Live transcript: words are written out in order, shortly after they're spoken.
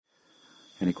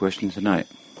Any questions tonight?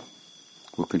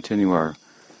 We'll continue our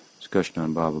discussion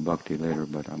on Bhava Bhakti later,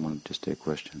 but I want to just take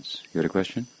questions. You had a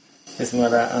question? Yes,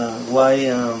 Mother. Why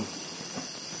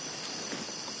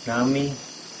Nami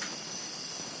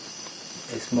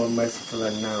is more merciful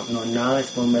than Nam? No, Na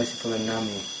is more merciful than Nami.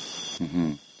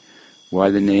 Mm-hmm. Why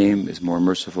the name is more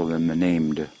merciful than the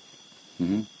named?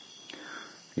 Mm-hmm.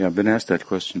 Yeah, I've been asked that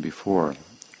question before,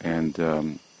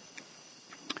 and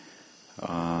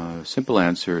simple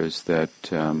answer is that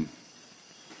in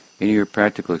your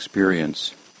practical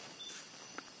experience,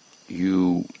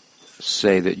 you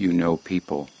say that you know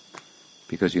people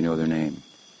because you know their name.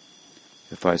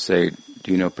 If I say,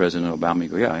 do you know President Obama? You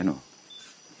go, yeah, I know.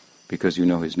 Because you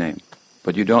know his name.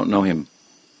 But you don't know him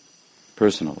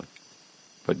personally.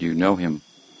 But you know him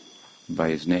by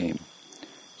his name.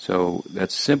 So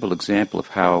that's a simple example of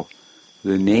how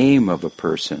the name of a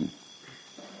person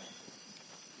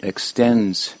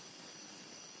extends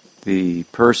the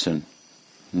person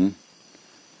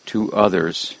to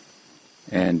others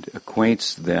and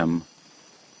acquaints them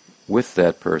with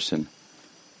that person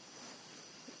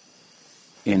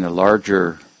in a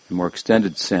larger, more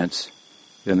extended sense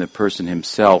than the person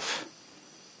himself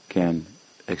can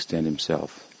extend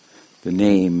himself. The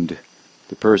named,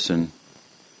 the person,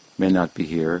 may not be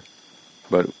here,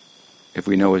 but if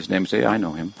we know his name, say, I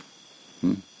know him.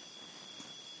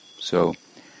 So,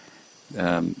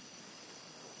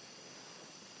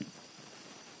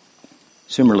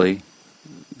 similarly,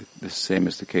 the same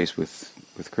is the case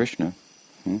with Krishna.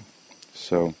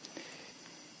 So,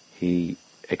 he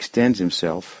extends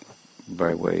himself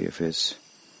by way of his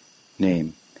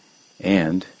name.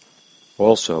 And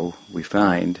also, we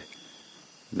find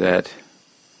that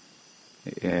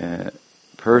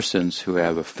persons who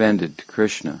have offended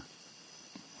Krishna,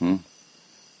 the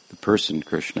person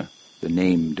Krishna, the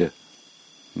named,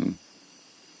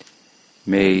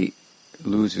 may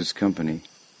lose his company,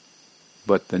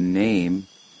 but the name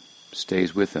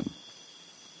stays with him.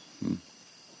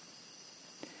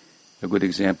 A good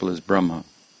example is Brahma.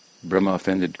 Brahma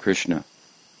offended Krishna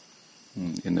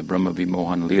in the Brahma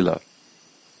Vimohan Leela.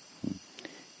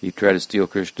 He tried to steal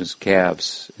Krishna's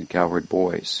calves and cowherd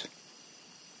boys.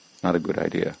 Not a good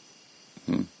idea.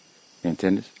 You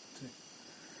intend it?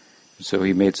 So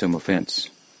he made some offense.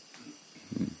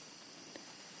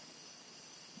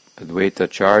 Advaita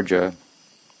Charja,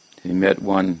 he met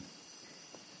one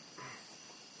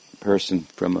person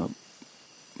from a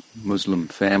Muslim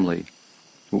family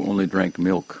who only drank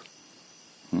milk.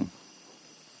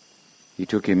 He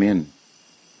took him in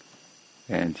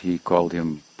and he called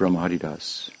him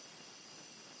Brahmaharidas.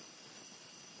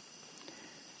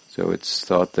 So it's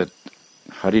thought that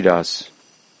Haridas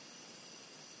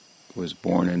was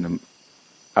born in an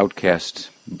outcast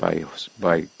by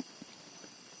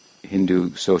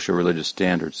Hindu social religious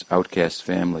standards, outcast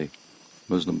family,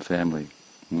 Muslim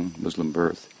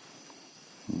birth.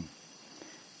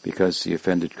 Because he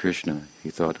offended Krishna, he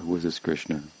thought, who is this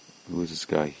Krishna? Who is this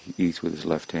guy? He eats with his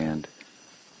left hand.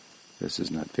 This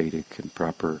is not Vedic and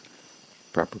proper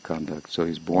conduct. So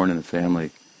he's born in a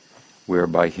family where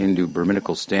by Hindu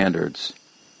Brahminical standards,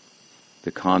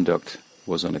 the conduct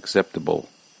was unacceptable.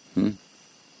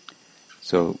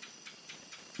 So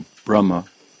Brahma,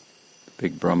 the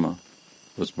big Brahma,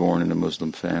 was born in a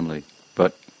Muslim family.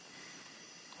 But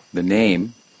the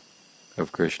name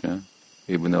of Krishna,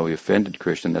 even though he offended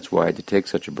Krishna, that's why he had to take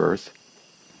such a birth,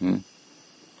 the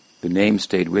name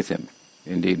stayed with him.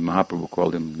 Indeed, Mahaprabhu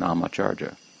called him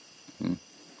Namacharya.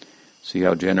 See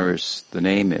how generous the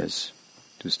name is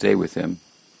to stay with him,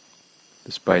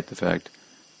 despite the fact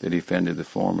that he offended the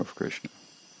form of Krishna.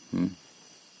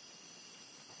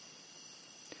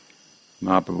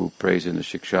 Mahaprabhu prays in the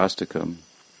Shikshastakam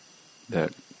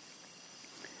that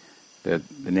the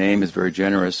name is very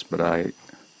generous, but I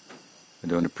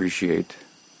don't appreciate.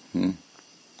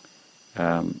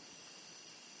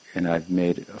 And I've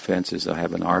made offenses. I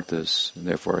have anarthas, and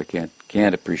therefore I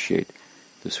can't appreciate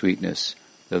the sweetness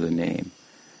of the name.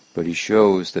 But he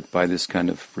shows that by this kind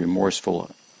of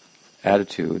remorseful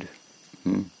attitude,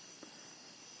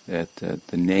 that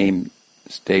the name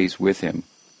stays with him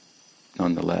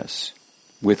nonetheless,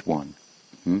 with one,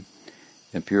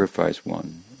 and purifies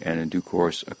one, and in due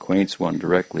course acquaints one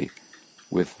directly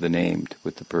with the named,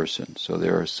 with the person. So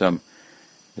there are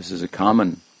this is a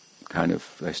common kind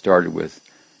of, I started with,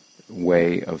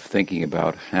 way of thinking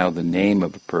about how the name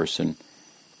of a person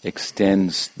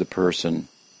extends the person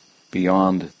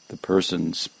beyond the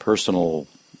person's personal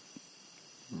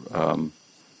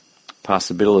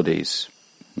possibilities.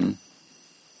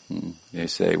 They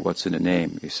say, what's in a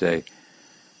name? You say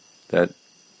that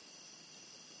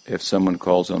if someone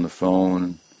calls on the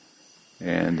phone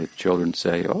And the children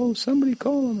say, "Oh, somebody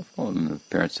called on the phone." And the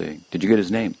parents say, "Did you get his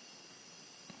name?"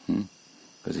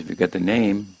 Because if you get the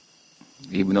name,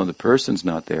 even though the person's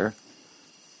not there,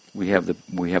 we have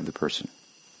the person,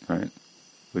 right?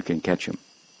 We can catch him,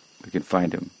 we can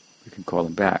find him, we can call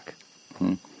him back.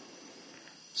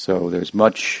 So there's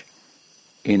much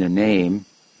in a name,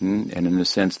 and in a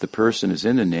sense, the person is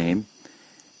in the name,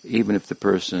 even if the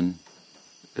person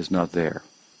is not there.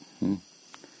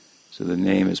 So the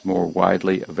name is more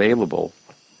widely available,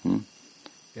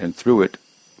 and through it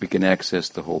we can access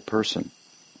the whole person.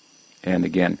 And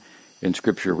again, in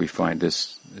Scripture we find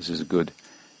this is a good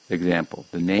example.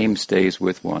 The name stays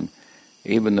with one,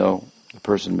 even though the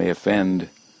person may offend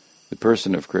the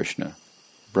person of Krishna.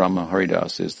 Brahma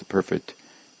Haridas is the perfect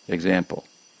example.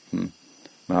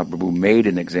 Mahaprabhu made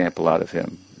an example out of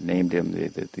him, named him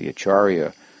the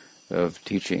Acharya of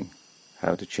teaching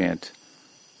how to chant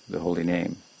the holy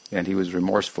name. And he was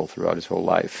remorseful throughout his whole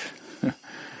life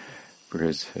for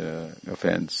his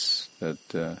offense,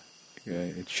 that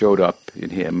it showed up in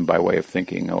him by way of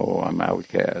thinking, "Oh, I'm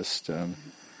outcast." Of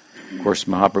course,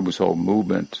 Mahaprabhu's whole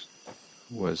movement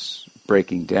was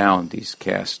breaking down these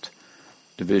caste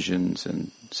divisions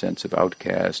and sense of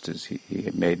outcast, as he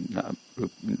had made,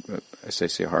 as I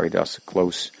say, Haridasa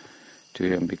close to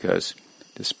him, because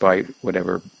despite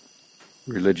whatever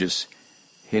religious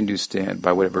Hindu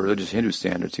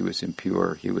standards he was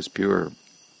impure, he was pure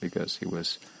because he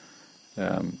was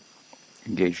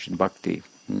engaged in bhakti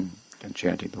and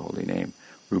chanting the holy name.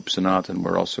 Rup Sanatan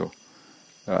were also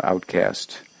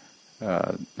outcast,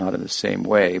 not in the same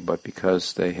way, but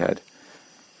because they had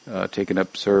taken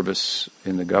up service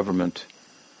in the government,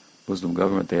 Muslim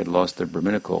government, they had lost their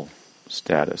Brahminical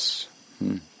status.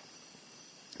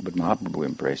 But Mahaprabhu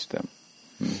embraced them.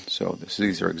 So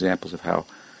these are examples of how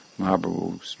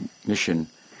Mahaprabhu's mission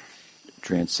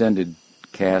transcended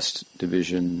caste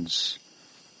divisions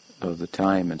of the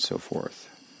time and so forth.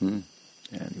 And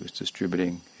he was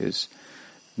distributing his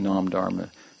Nam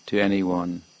Dharma to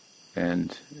anyone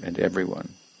and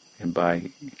everyone, and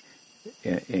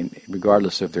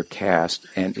regardless of their caste,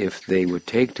 and if they would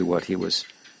take to what he was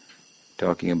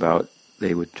talking about,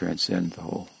 they would transcend the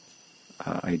whole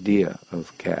idea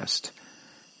of caste.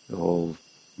 The whole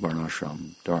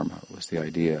Varnashram Dharma was the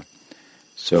idea.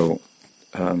 So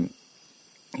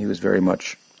he was very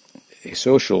much a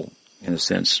social, in a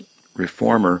sense,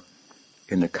 reformer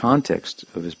in the context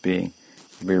of his being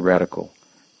a very radical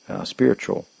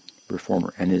spiritual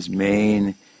reformer. And his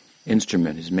main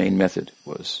instrument, his main method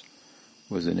was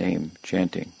the name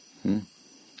chanting.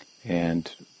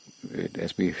 And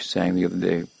as we sang the other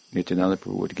day, Nityananda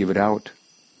Prabhu would give it out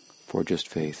for just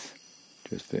faith.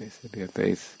 Just faith. If you have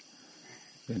faith,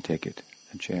 then take it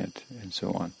and chant, and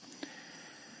so on.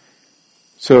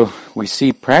 So we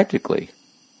see practically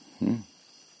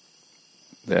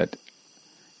that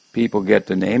people get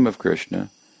the name of Krishna,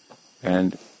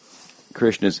 and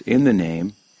Krishna's in the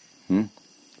name,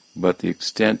 but the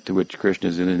extent to which Krishna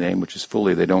is in the name, which is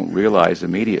fully, they don't realize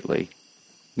immediately.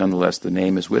 Nonetheless, the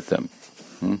name is with them.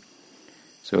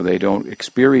 So they don't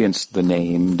experience the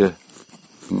named,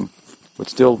 but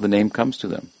still the name comes to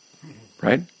them,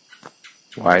 right?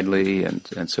 Widely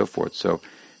and so forth. So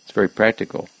it's very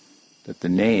practical that the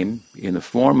name, in the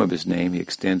form of his name, he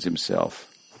extends himself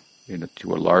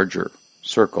to a larger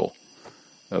circle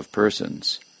of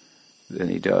persons than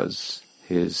he does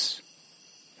his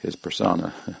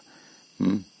persona.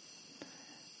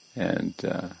 And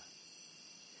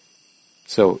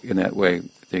so in that way,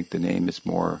 I think the name is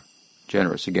more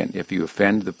generous. Again, if you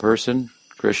offend the person,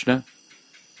 Krishna,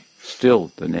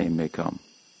 still the name may come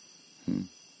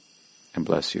and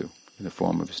bless you in the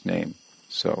form of his name.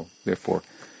 So, therefore,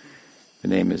 the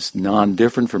name is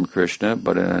non-different from Krishna,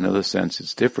 but in another sense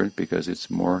it's different because it's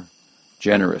more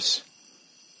generous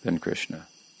than Krishna.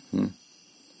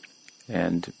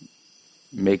 And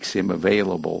makes him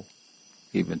available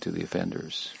even to the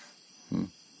offenders. You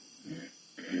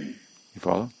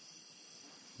follow?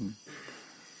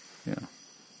 Yeah.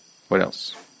 What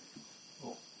else?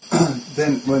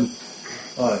 Then when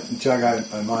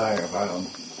Jagai and Madai, I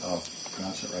don't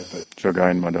pronounce it right, but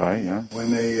Jagai and Madai, yeah.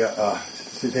 When they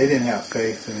didn't have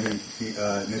faith, and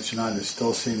Nityananda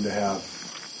still seemed to have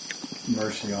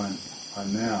mercy on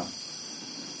them.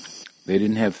 They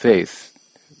didn't have faith.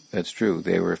 That's true.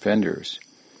 They were offenders.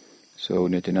 So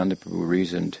Nityananda Prabhu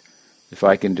reasoned, if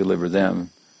I can deliver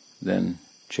them, then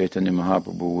Chaitanya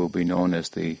Mahaprabhu will be known as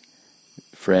the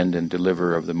friend and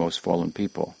deliverer of the most fallen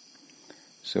people.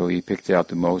 So he picked out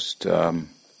the most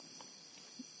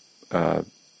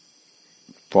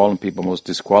fallen people, most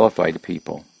disqualified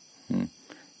people, and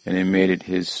he made it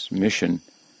his mission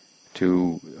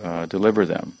to deliver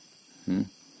them.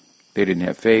 They didn't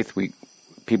have faith.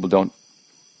 People don't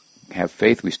have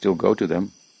faith. We still go to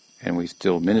them, and we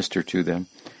still minister to them.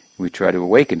 We try to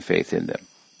awaken faith in them,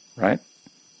 right?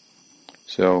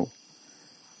 So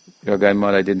Yogai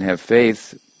Madai didn't have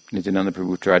faith. Nityananda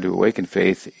Prabhu tried to awaken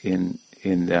faith in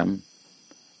them,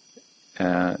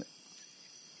 in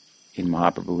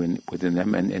Mahaprabhu, within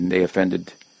them, and they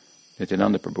offended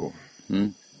Nityananda Prabhu.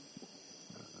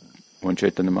 When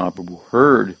Chaitanya Mahaprabhu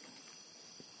heard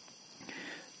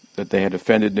that they had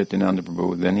offended Nityananda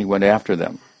Prabhu, then he went after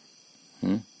them.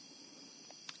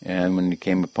 And when he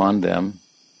came upon them,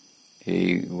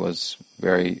 he was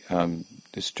very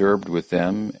disturbed with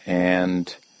them,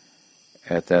 and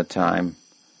at that time,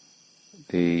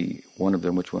 one of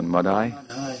them, which one, Madai?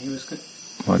 Madai, he was good.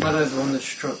 Madai's the one that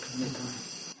struck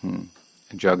Nitai. And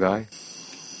Jagai?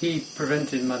 He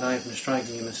prevented Madai from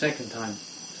striking him a second time.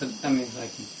 So, I mean,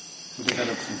 like he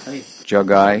developed some faith.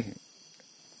 Jagai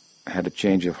had a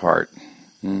change of heart,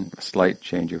 a slight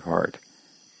change of heart,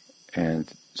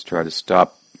 and tried to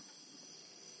stop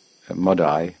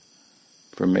Madai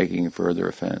from making further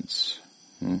offense.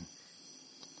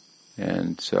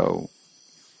 And so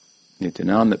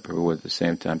Nityananda Prabhu at the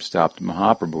same time stopped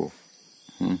Mahaprabhu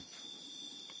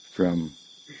from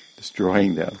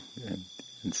destroying them, and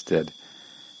instead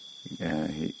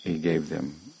he gave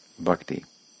them bhakti.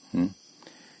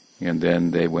 And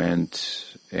then they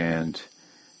went and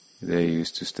they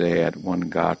used to stay at one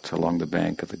ghat along the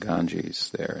bank of the Ganges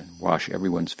there and wash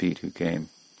everyone's feet who came.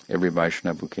 Every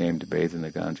Vaishnava who came to bathe in the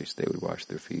Ganges, they would wash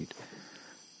their feet.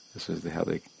 This is how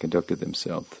they conducted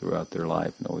themselves throughout their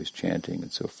life, and always chanting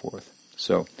and so forth.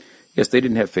 So, yes, they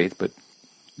didn't have faith, but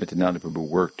Nityananda Prabhu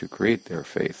worked to create their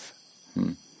faith.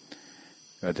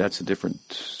 That's a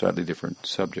slightly different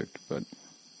subject, but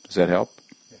does that help?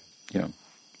 Yeah.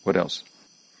 What else?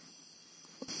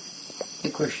 A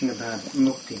question about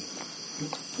mukti,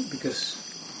 because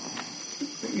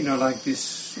like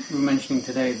this, we were mentioning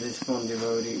today, this one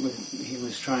devotee, he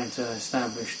was trying to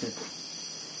establish that.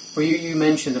 Well, you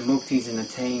mentioned that mukti is an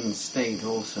attained state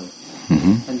also,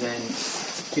 and then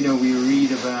we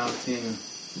read about in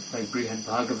like Brihad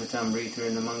Bhagavatamrita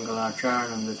in the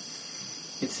Mangalacharanam that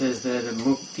it says that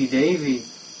Mukti Devi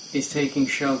is taking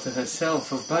shelter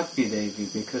herself of Bhakti Devi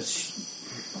because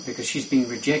she's been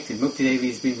rejected. Mukti Devi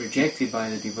has been rejected by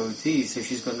the devotees, so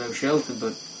she's got no shelter,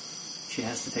 but she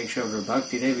has to take shelter of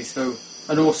Bhakti Devi. So,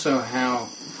 and also how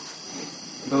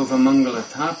Bhova Mangala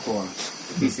Thakur,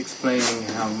 he's explaining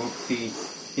how Mukti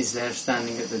is there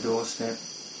standing at the doorstep,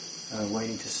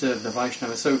 waiting to serve the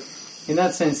Vaishnava. So, in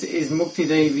that sense, is Mukti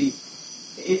Devi,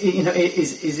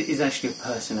 is actually a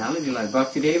personality like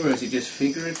Bhakti Devi, or is it just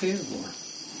figurative? Or?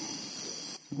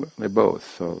 Well, they're both.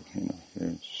 So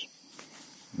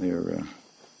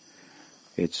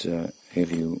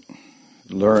if you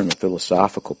learn a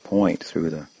philosophical point through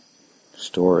the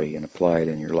story and apply it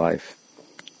in your life,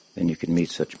 then you can meet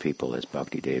such people as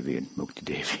Bhakti Devi and Mukti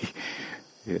Devi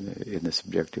in the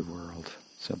subjective world,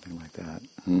 something like that.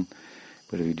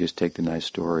 But if you just take the nice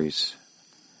stories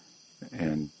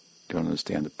and don't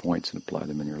understand the points and apply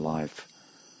them in your life,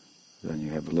 then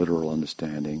you have a literal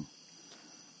understanding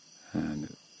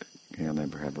and you'll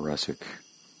never have a rasic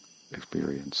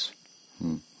experience.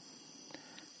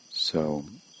 So,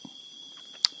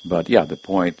 but yeah, the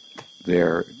point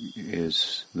there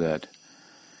is that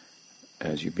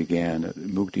as you began,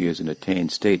 mukti is an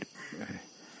attained state.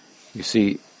 You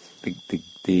see,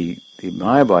 the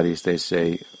Mayavadis, they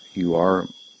say, you are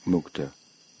mukta.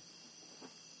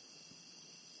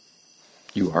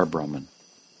 You are Brahman.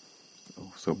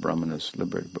 So Brahman is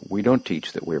liberated. But we don't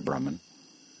teach that we're Brahman.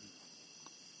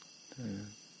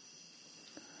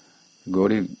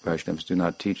 Gaudiya Vaishnavas do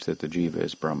not teach that the jiva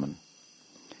is Brahman.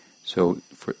 So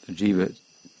for the jiva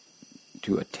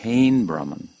to attain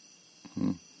Brahman,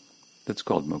 that's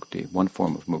called mukti, one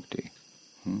form of mukti.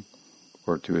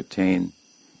 Or to attain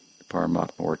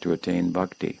Paramatma, or to attain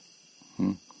bhakti.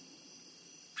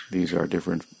 These are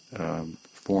different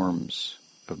forms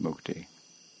of mukti.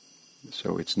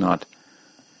 So it's not,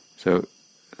 so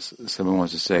someone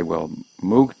wants to say, well,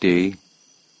 mukti,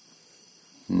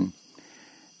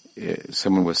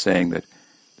 someone was saying that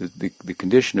the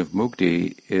condition of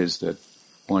mukti is that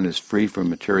one is free from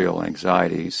material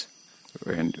anxieties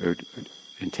and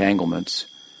entanglements,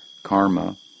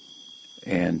 karma,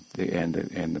 and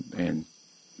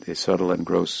the subtle and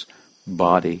gross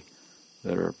body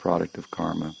that are a product of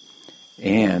karma,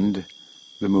 and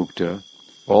the mukta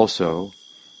also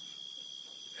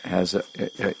has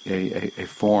a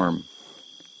form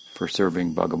for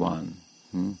serving Bhagavan.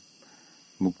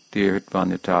 Muktir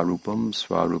vanyata rupam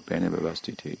svarupena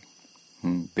vavastiti.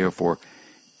 Therefore,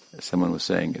 someone was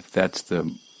saying, if that's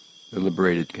the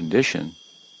liberated condition,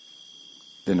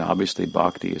 then obviously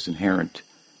bhakti is inherent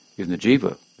in the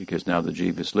jiva, because now the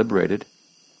jiva is liberated,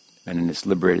 and in its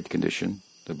liberated condition,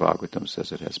 the Bhagavatam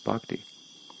says it has bhakti.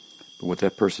 But what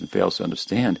that person fails to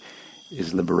understand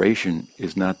is liberation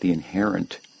is not the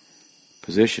inherent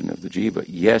position of the jiva.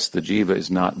 Yes, the jiva is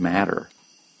not matter.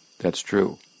 That's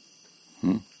true.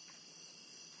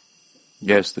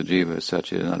 Yes, the jiva is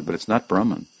such, but it's not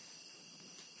Brahman.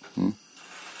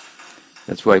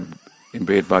 That's why in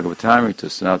Brihad Bhagavatamrita,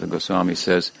 Sanatana Goswami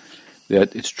says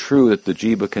that it's true that the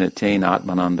jiva can attain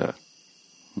Atmananda,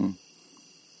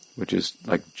 which is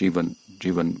like Jivan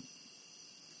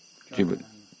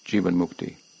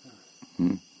Mukti.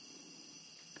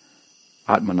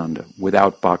 Atmananda,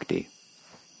 without bhakti.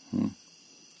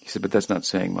 He said, but that's not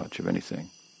saying much of anything.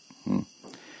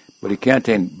 But he can't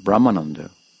attain Brahmananda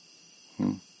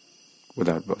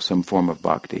without some form of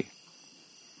bhakti.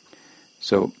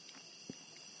 So,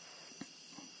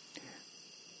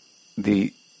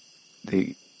 when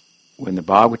the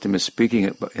Bhagavatam is speaking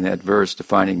in that verse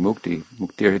defining mukti,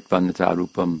 muktir hitvanita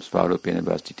rupam svarupena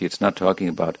vastiti, it's not talking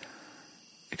about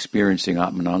experiencing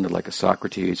Atmananda like a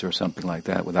Socrates or something like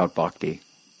that without bhakti.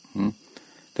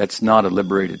 That's not a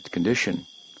liberated condition.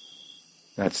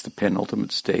 That's the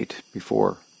penultimate state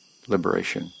before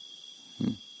liberation.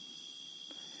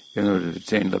 In order to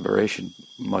attain liberation,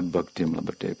 mad bhaktim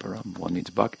labhate param, one needs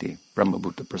bhakti, brahma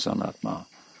bhuta prasannatma.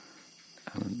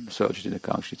 Sojati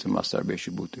nakankshita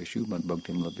masarbeshu bhuteshu mad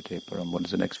bhaktim labhate param. What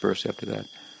is the next verse after that?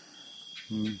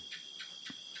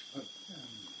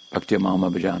 Bhakti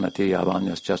mama bhajanati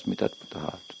yavanyas jasmi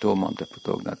tatpataha tato mam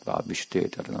tatpatognatva vishte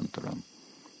tadanantaram.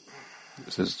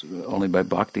 It says, only by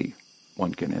bhakti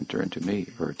one can enter into me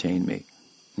or attain me.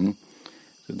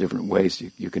 So different ways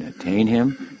you can attain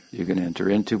him, you can enter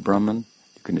into Brahman,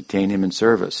 you can attain him in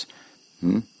service.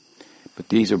 But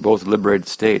these are both liberated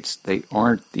states. They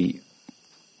aren't the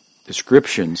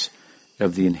descriptions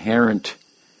of the inherent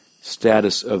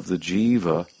status of the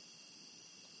jiva,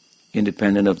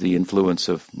 independent of the influence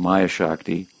of Maya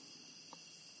Shakti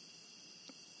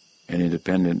and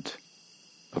independent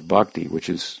of bhakti, which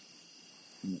is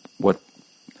what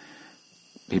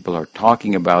people are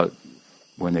talking about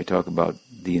when they talk about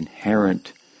the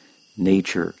inherent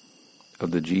nature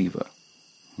of the jiva.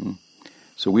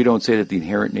 So we don't say that the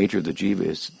inherent nature of the jiva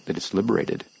is that it's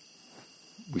liberated.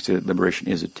 We say that liberation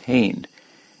is attained.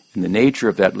 And the nature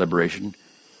of that liberation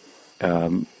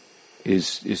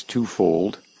is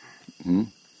twofold,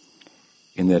 in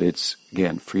that it's,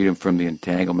 again, freedom from the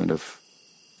entanglement of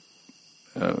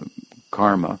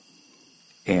karma,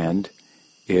 and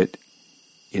it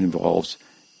involves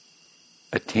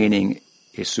attaining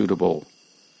a suitable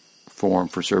form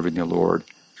for serving the Lord,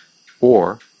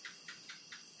 or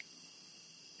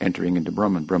entering into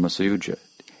Brahman, Brahma Sayuja,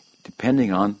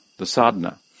 depending on the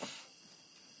sadhana.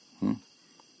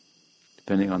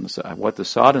 Depending on what the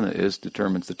sadhana is,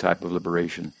 determines the type of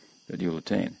liberation that you'll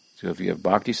attain. So if you have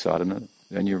bhakti sadhana,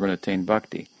 then you're going to attain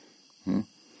bhakti.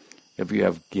 If you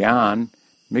have jnana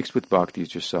mixed with bhakti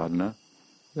as your sadhana,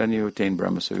 then you attain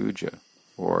Brahma Sayuja,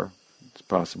 or it's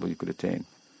possible you could attain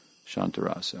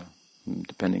Shantarasa,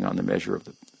 depending on the measure of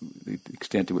the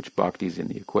extent to which bhakti is in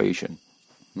the equation.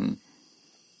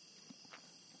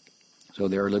 So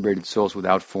there are liberated souls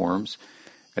without forms,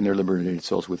 and there are liberated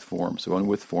souls with forms. The one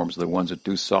with forms are the ones that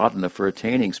do sadhana for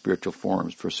attaining spiritual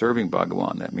forms, for serving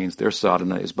Bhagavan. That means their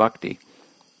sadhana is bhakti.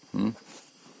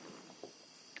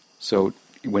 So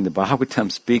when the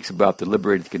Bhagavatam speaks about the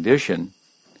liberated condition,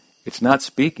 it's not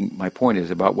speaking, my point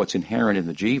is, about what's inherent in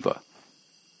the jiva.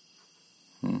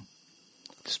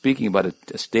 It's speaking about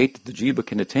a state that the jiva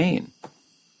can attain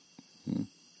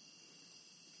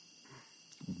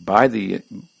by the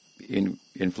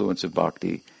influence of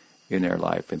bhakti in their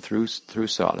life and through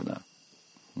sadhana.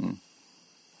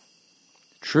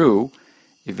 True,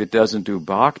 if it doesn't do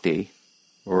bhakti,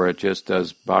 or it just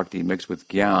does bhakti mixed with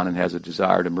jnana and has a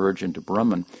desire to merge into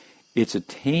Brahman, its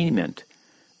attainment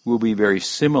will be very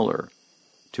similar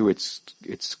to its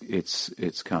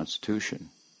constitution.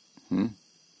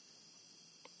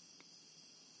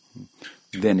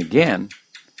 Then again,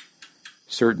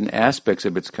 certain aspects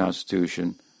of its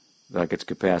constitution, like its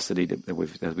capacity to,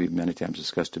 as we've many times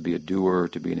discussed, to be a doer,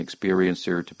 to be an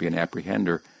experiencer, to be an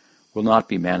apprehender, will not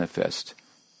be manifest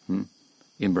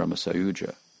in Brahma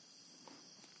Sayuja.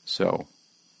 So,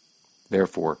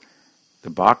 therefore, the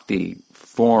bhakti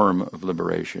form of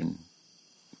liberation,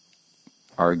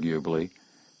 arguably,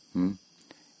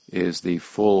 is the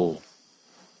full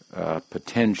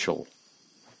potential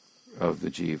of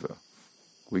the jiva.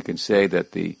 We can say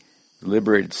that the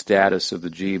liberated status of the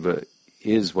jiva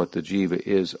is what the jiva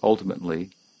is ultimately,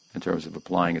 in terms of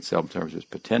applying itself, in terms of its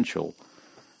potential.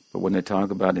 But when they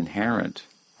talk about inherent,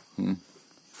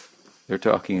 they're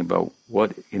talking about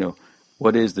what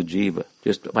is the jiva,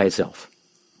 just by itself.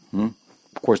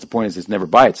 Of course, the point is it's never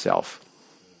by itself.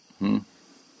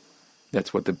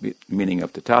 That's what the meaning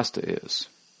of tatastha is.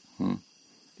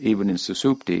 Even in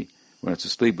susupti, when it's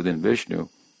asleep within Vishnu,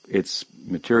 its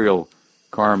material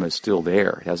karma is still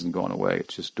there. It hasn't gone away.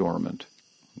 It's just dormant.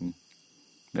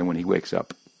 Then when he wakes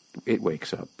up, it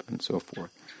wakes up, and so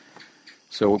forth.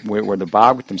 So where the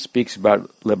Bhagavatam speaks about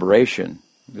liberation,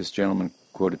 this gentleman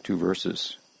quoted 2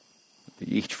 verses.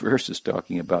 Each verse is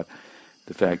talking about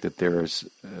the fact that there is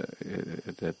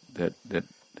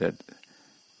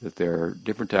that there are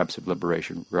different types of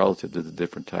liberation relative to the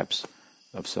different types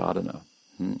of sadhana,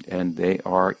 and they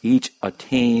are each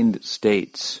attained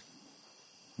states.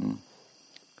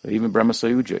 Even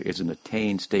Brahmasayuja is an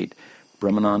attained state.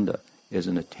 Brahmananda is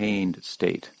an attained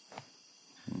state.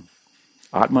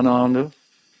 Atmananda,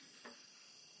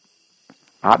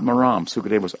 Atmaram.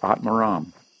 Sukadeva was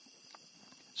Atmaram.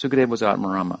 Sukadeva was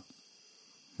Atmarama.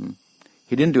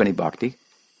 He didn't do any bhakti.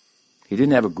 He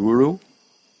didn't have a guru.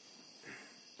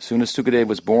 As soon as Sukadeva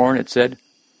was born, it said,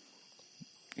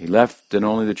 he left and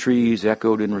only the trees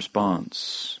echoed in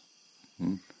response.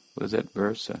 What is that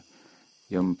verse?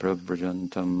 Yam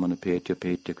pravrajantam manapetya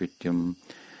petya krityam.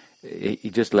 He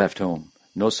just left home.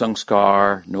 No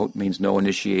sanskar, no means no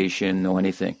initiation, no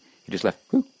anything. He just left,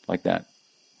 like that.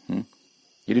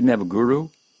 He didn't have a guru.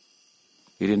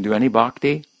 He didn't do any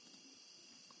bhakti.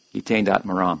 He attained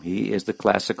Atmaram. He is the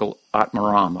classical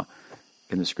Atmarama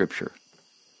in the scripture,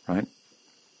 right?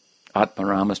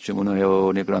 Atmaramas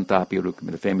chamunayo nigrantapi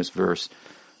rukmi, the famous verse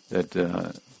that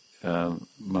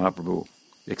Mahaprabhu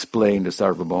explained to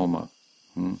Sarvabhauma,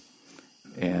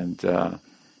 and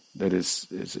that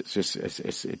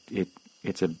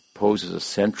it poses a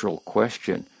central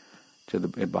question to the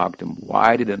Bhagavatam.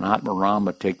 Why did an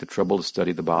Atmarama take the trouble to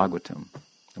study the Bhagavatam?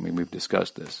 I mean, we've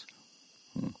discussed this.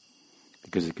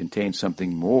 Because it contains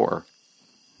something more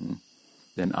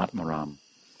than Atmaram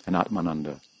and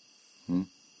Atmananda, than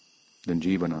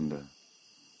Jivananda.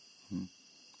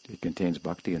 It contains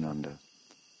Bhakti Ananda,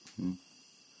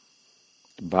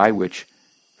 by which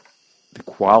the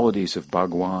qualities of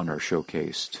Bhagavan are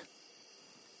showcased.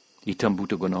 Itam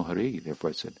bhuta guna hari, therefore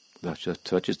it said,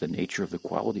 such is the nature of the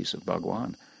qualities of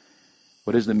Bhagavan.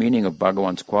 What is the meaning of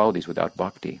Bhagavan's qualities without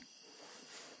Bhakti?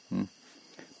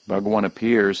 Bhagavan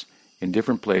appears in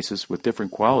different places with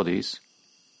different qualities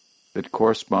that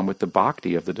correspond with the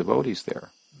bhakti of the devotees there.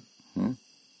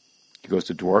 He goes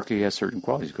to Dwarka, he has certain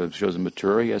qualities. He goes to shows in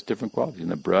Mathura, he has different qualities. In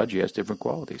the Braj, he has different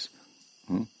qualities.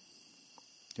 In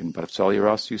Vatsalya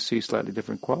Rasa, you see slightly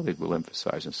different qualities we'll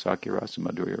emphasize. In Sakya Rasa,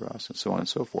 Madhurya Rasa, and so on and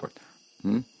so forth.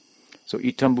 So,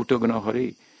 Itam bhuta guna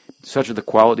hari. Such are the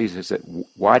qualities is that,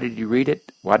 why did he read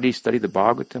it? Why did he study the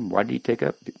Bhagavatam? Why did he take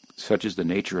up? Such is the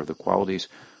nature of the qualities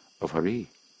of Hari,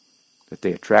 that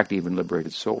they attract even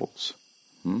liberated souls.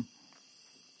 And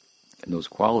those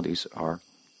qualities are,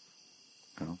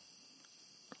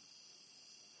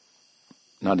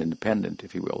 not independent,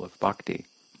 if you will, of bhakti.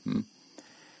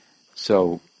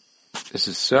 So, this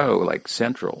is so,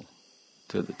 central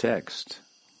to the text.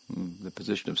 The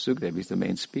position of Sukadeva, he's the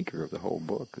main speaker of the whole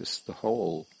book. This is the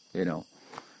whole,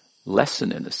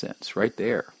 lesson in a sense, right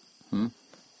there.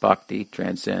 Bhakti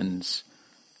transcends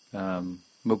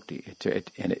mukti,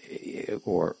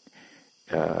 or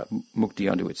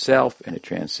mukti unto itself, and it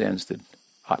transcends the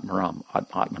Atmaram,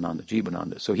 Atmananda,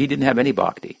 Jivananda. So he didn't have any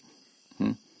bhakti.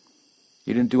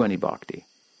 He didn't do any bhakti.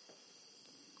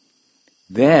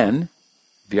 Then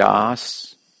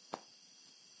Vyas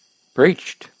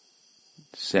preached,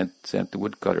 sent the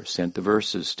woodcutter, sent the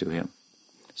verses to him.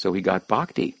 So he got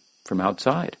bhakti from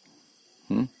outside.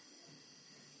 The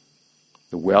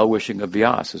well-wishing of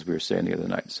Vyas, as we were saying the other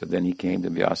night. So then he came to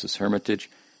Vyasa's hermitage,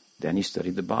 then he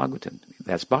studied the Bhagavatam.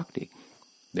 That's bhakti.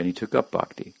 Then he took up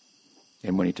bhakti.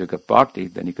 And when he took up bhakti,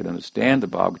 then he could understand the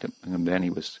Bhagavatam, and then he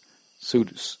was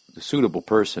the suitable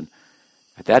person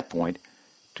at that point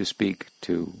to speak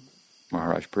to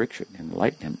Maharaj Parikshit and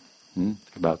enlighten him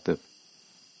about the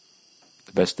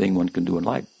best thing one can do in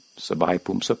life. Sabai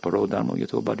pumsa paro dharma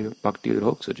yato bhakti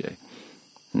rhoksajay.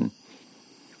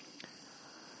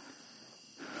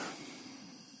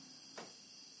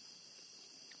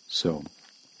 So,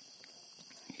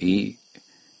 he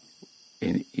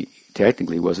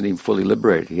technically wasn't even fully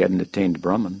liberated. He hadn't attained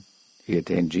Brahman. He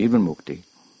attained Jivan Mukti,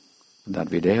 not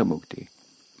Videha Mukti.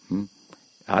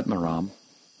 Atmaram,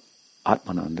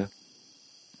 Atmananda,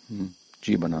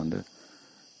 Jivananda,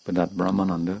 but not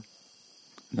Brahmananda,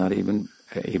 not even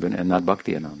and not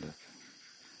Bhakti Ananda.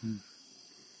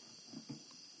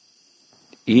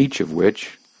 each of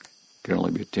which can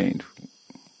only be attained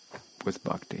with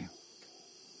bhakti.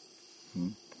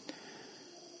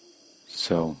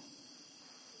 So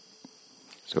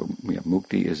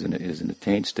mukti is an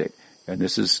attained state, and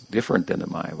this is different than the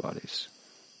Mayavadis.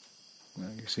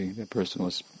 You see, that person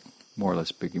was more or less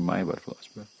speaking Mayavad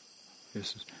philosophy.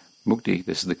 This is mukti.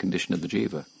 This is the condition of the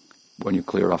jiva. When you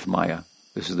clear off Maya,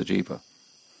 this is the jiva.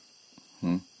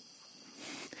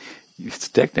 It's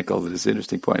technical, but it's an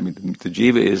interesting point. I mean, the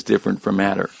jiva is different from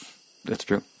matter. That's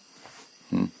true.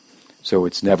 So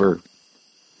it's never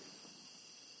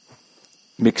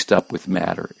mixed up with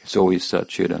matter. It's always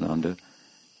Satchidananda.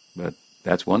 But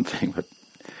that's one thing, but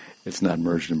it's not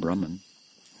merged in Brahman.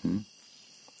 Do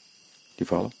you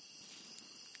follow?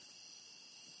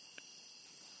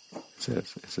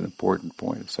 It's an important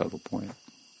point, a subtle point.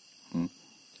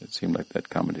 It seemed like that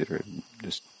commentator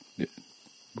just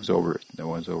was over it. That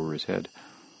was over his head.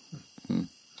 As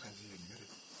he admitted.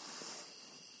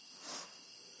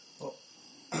 Well,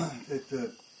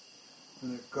 the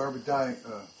Garbhodaya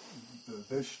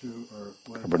Vishnu, or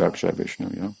when, Garbhodaksha Vishnu,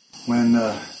 yeah. When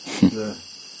the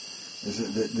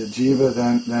jiva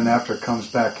then after it comes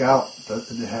back out,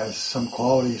 it has some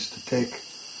qualities to take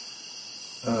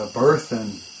birth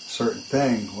in certain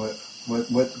thing.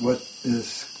 What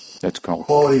is that's called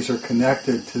qualities are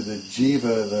connected to the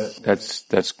jiva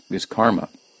that's karma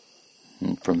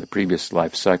from the previous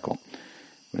life cycle.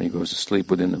 When he goes to sleep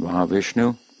within the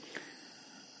Mahavishnu,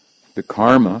 the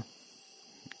karma,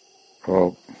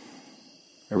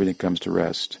 everything comes to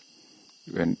rest.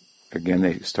 And again,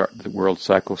 the world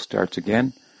cycle starts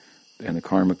again, and the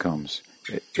karma comes.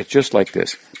 It's just like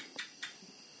this.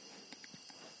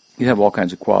 You have all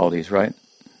kinds of qualities, right?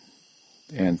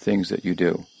 And things that you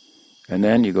do. And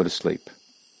then you go to sleep.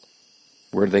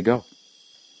 Where do they go?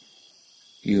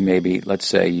 You may be, let's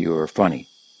say you're funny.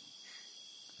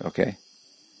 Okay?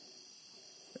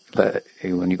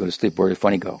 When you go to sleep, where did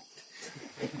funny go?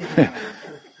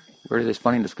 Where did this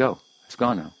funniness go? It's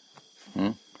gone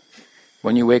now.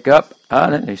 When you wake up,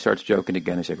 then he starts joking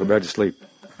again. He says, go back to sleep.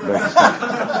 Go back to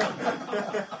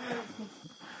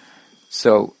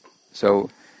sleep. So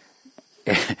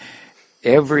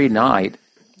every night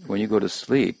when you go to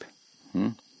sleep,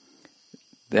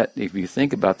 that if you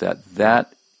think about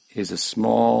that is a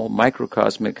small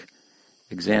microcosmic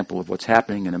example of what's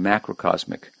happening in a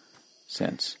macrocosmic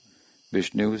sense.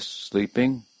 Vishnu is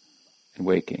sleeping and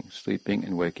waking, sleeping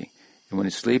and waking. And when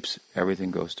he sleeps,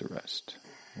 everything goes to rest.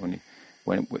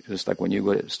 Just like when you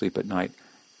go to sleep at night,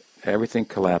 everything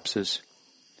collapses.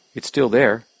 It's still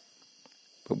there,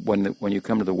 but when you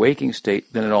come to the waking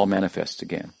state, then it all manifests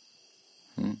again.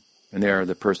 And there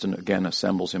the person again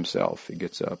assembles himself. He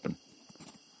gets up and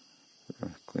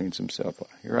cleans himself up.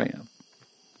 Here I am.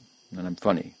 And I'm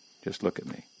funny. Just look at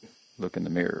me. Look in the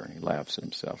mirror. And he laughs at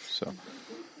himself. So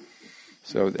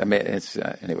I mean, it's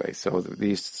anyway. So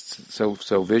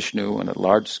Vishnu on a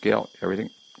large scale, everything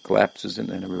collapses and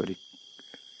then everybody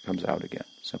comes out again.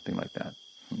 Something like that.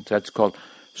 And that's called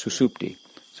susupti.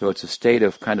 So it's a state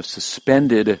of kind of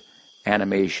suspended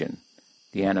animation.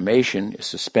 The animation is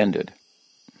suspended.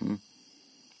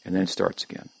 And then it starts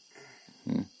again.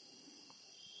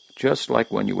 Just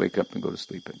like when you wake up and go to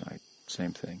sleep at night.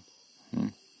 Same thing.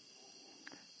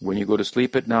 When you go to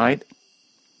sleep at night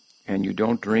and you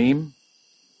don't dream,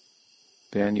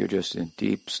 then you're just in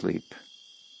deep sleep.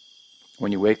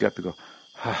 When you wake up, you go,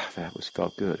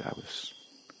 felt good. I was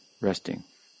resting.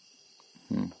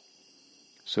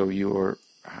 So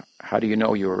how do you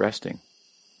know you were resting?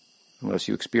 Unless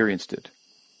you experienced it.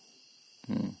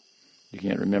 You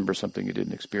can't remember something you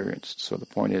didn't experience. So the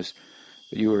point is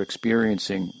that you are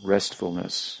experiencing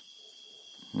restfulness.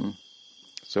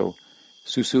 So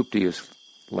susupti is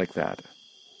like that.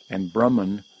 And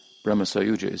Brahma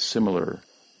Sayuja is similar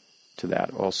to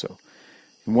that also.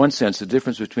 In one sense, the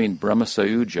difference between Brahma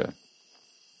Sayuja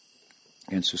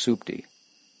and susupti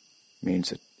means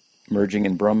that merging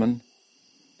in Brahman,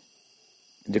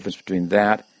 the difference between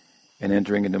that and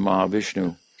entering into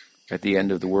Mahavishnu at the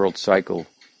end of the world cycle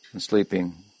and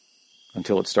sleeping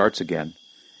until it starts again.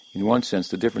 In one sense,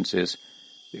 the difference is,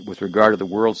 with regard to the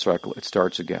world cycle, it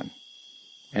starts again.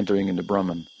 Entering into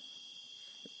Brahman,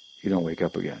 you don't wake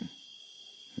up again.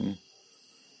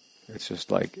 It's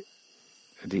just like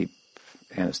a deep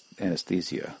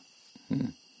anesthesia.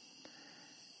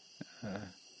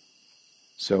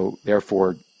 So,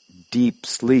 therefore, deep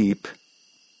sleep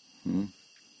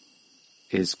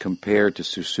is compared to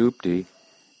susupti,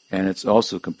 and it's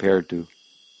also compared to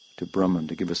Brahman,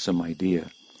 to give us some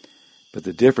idea. But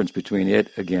the difference between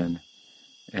it, again,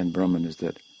 and Brahman is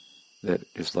that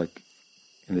just like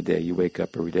in the day, you wake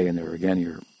up every day and there again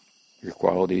you're your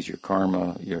qualities, your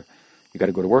karma, you got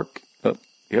to go to work. Oh,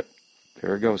 yep,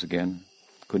 there it goes again.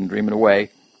 Couldn't dream it away.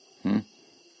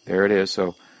 There it is.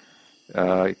 So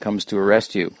it comes to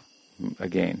arrest you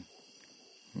again.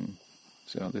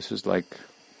 So this is like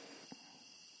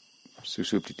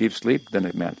Susupti, deep sleep, then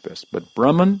it manifests. But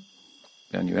Brahman,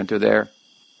 then you enter there,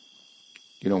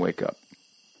 you don't wake up.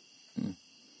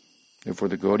 Therefore,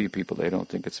 the Gaudiya people, they don't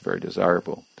think it's a very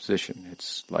desirable position.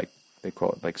 It's like, they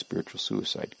call it like spiritual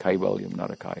suicide. Kaivalyam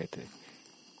narakayate.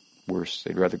 Worse,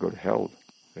 they'd rather go to hell,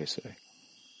 they say,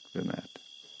 than that.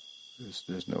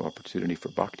 There's no opportunity for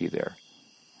bhakti there.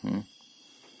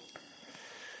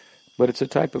 But it's a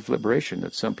type of liberation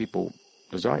that some people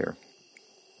desire.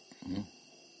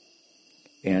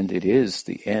 And it is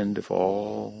the end of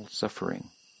all suffering,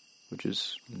 which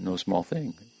is no small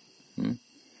thing.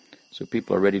 So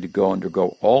people are ready to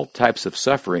undergo all types of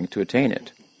suffering to attain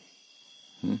it.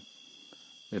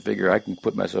 They figure I can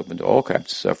put myself into all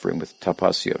kinds of suffering with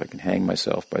tapasya. I can hang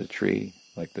myself by the tree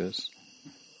like this.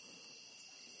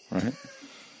 Right?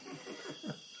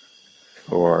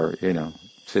 Or,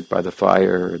 sit by the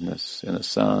fire in the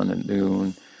sun at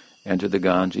noon, enter the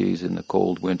Ganges in the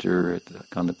cold winter,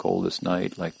 on the coldest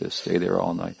night like this, stay there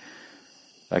all night.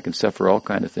 I can suffer all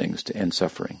kinds of things to end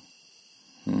suffering.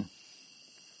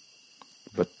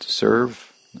 But to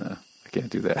serve, no, I can't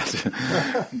do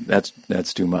that.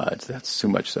 That's too much. That's too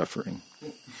much suffering.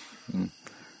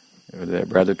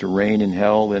 Rather to reign in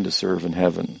hell than to serve in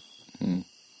heaven.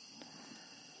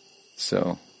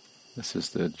 So, this is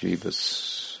the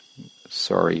jiva's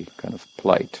sorry kind of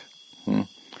plight. And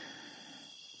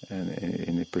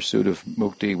in the pursuit of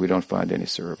mukti, we don't find any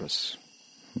service.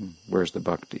 Where's the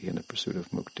bhakti in the pursuit of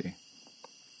mukti?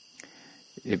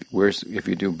 If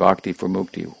you do bhakti for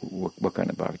mukti, what kind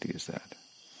of bhakti is that?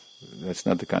 That's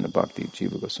not the kind of bhakti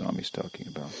Jiva Goswami is talking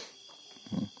about.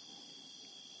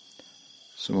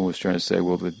 Someone was trying to say,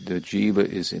 well, the jiva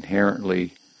is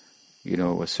inherently,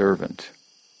 a servant.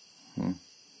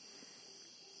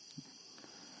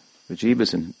 The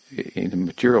jiva in the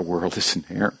material world is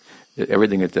inherent.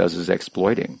 Everything it does is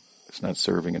exploiting. It's not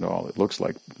serving at all. It looks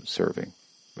like serving,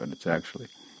 but it's actually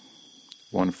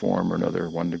one form or another,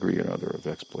 one degree or another of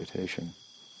exploitation.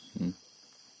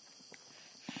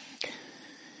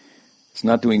 It's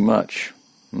not doing much.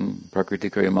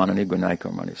 Prakritikaya manani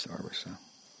gunaiko mani sarvasa.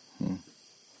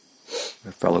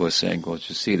 A fellow was saying, well,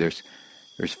 you see, there's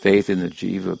faith in the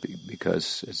jiva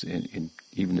because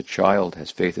even the child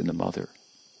has faith in the mother.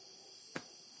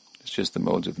 It's just the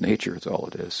modes of nature, it's all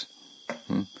it is.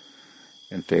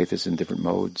 And faith is in different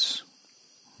modes.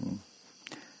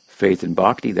 Faith in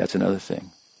bhakti, that's another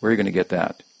thing. Where are you going to get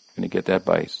that? You're going to get that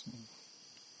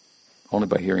only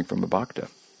by hearing from a bhakta.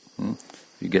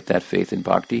 If you get that faith in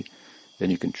bhakti, then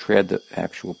you can tread the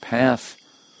actual path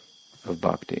of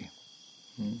bhakti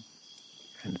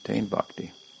and attain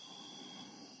bhakti.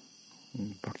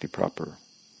 Bhakti proper,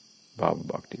 bhava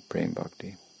bhakti, prem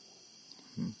bhakti.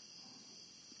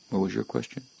 What was your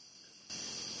question?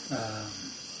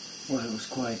 Well, it was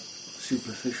quite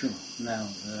superficial now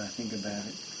that I think about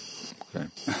it. Okay.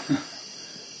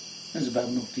 It was about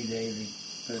Mukti Devi.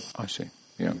 But I see.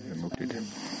 Yeah, Mukti Devi.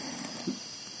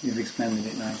 You've expanded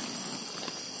it now.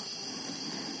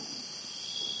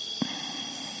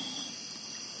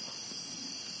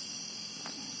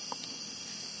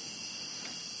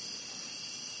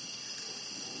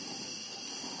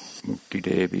 Mukti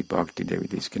Devi, Bhakti Devi,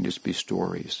 these can just be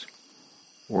stories,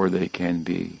 or they can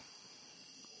be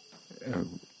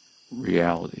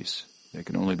realities. They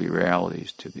can only be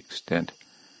realities to the extent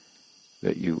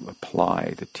that you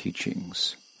apply the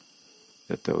teachings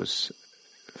that those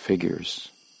figures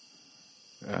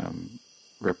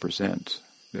represent.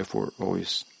 Therefore,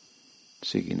 always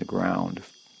seeking the ground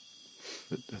of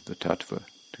the tattva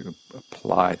to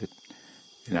apply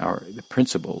the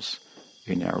principles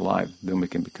in our life. Then we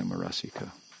can become a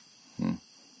rasika.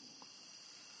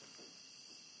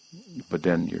 But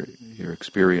then your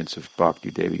experience of Bhakti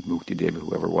Devi, Mukti Devi,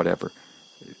 whoever, whatever,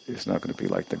 is not going to be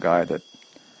like the guy the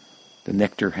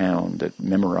nectar hound that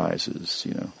memorizes,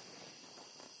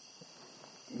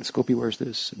 this gopi wears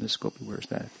this, and this gopi wears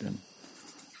that, and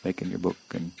making your book,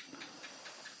 and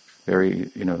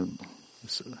very,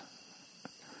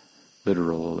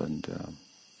 literal, and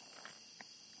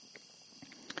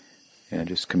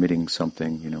just committing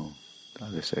something,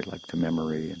 they say, like to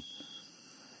memory, and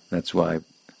that's why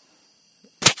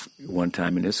one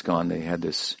time in ISKCON they had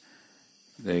this,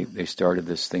 they started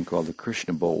this thing called the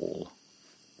Krishna Bowl,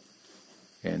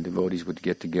 and devotees would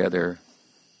get together.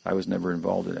 I was never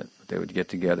involved in it, but they would get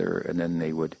together and then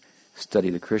they would study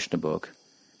the Krishna book,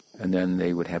 and then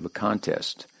they would have a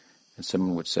contest, and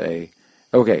someone would say,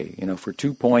 okay, for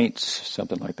 2 points,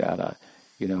 something like that,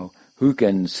 who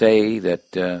can say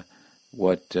that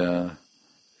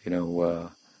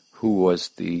who was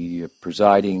the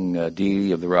presiding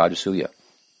deity of the Rajasuya?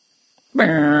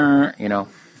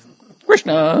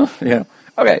 Krishna,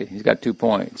 Okay, he's got 2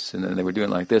 points. And then they were doing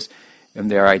like this. And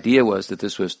their idea was that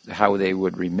this was how they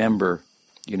would remember,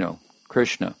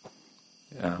 Krishna.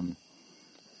 And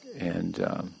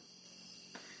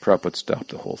Prabhupada stopped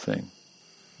the whole thing.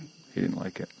 He didn't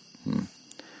like it.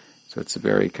 So it's a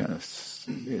very kind of,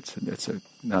 it's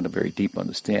not a very deep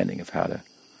understanding of how to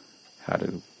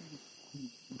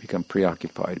become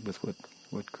preoccupied with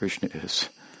what Krishna is.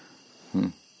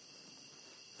 And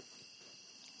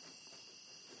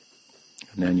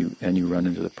then you run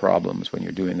into the problems when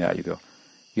you're doing that. You go,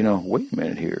 wait a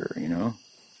minute here,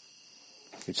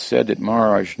 It's said that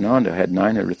Maharaj Nanda had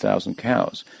 900,000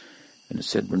 cows, and it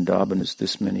said Vrindavan is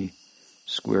this many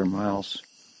square miles.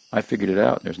 I figured it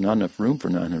out. There's not enough room for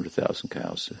 900,000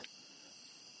 cows.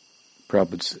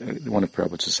 One of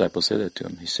Prabhupada's disciples said that to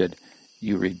him. He said,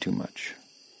 "You read too much.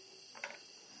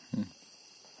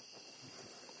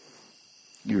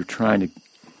 You're trying to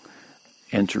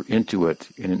enter into it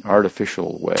in an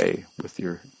artificial way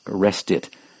arrest it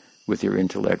with your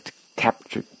intellect,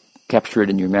 capture it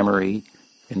in your memory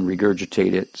and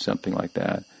regurgitate it, something like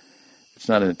that. It's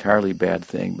not an entirely bad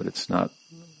thing, but it's not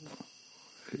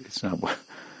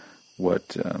what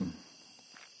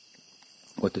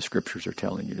the scriptures are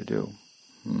telling you to do.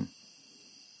 They're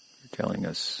telling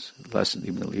us lessons,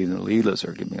 even the Leelas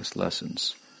are giving us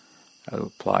lessons how to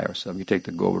apply ourselves. You take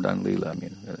the Govardhan Leela,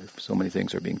 so many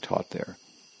things are being taught there.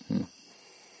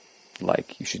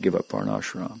 Like, you should give up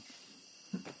Varnashram.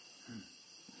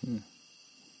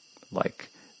 Like,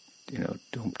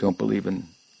 don't believe in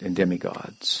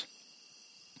demigods.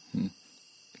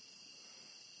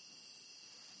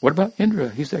 What about Indra?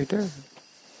 He's right there.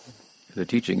 The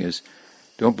teaching is,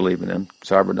 don't believe in him.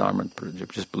 Sarvadharma,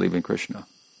 just believe in Krishna.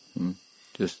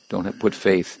 Just don't put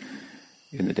faith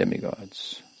in the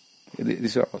demigods.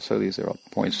 These are all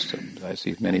points. I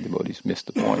see many devotees miss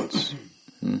the points.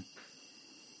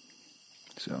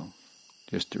 So,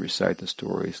 just to recite the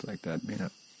stories like that may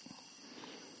not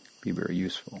be very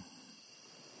useful.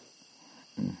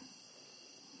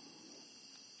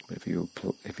 But if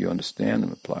you understand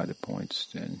and apply the points,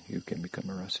 then you can become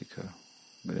a rasika.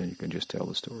 But then you can just tell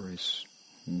the stories.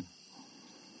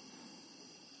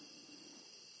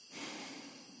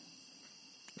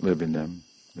 Live in them,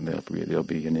 and they'll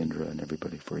be an Indra and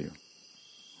everybody for you.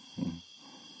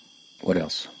 What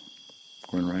else?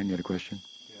 Gordon Ryan, you had a question?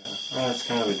 Yeah, it's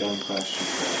kind of a dumb question,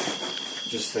 but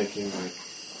just thinking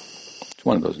it's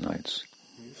one of those nights.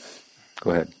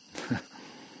 Go ahead.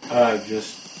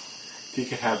 Just, if you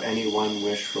could have any one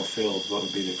wish fulfilled, what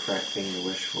would be the correct thing to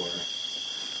wish for?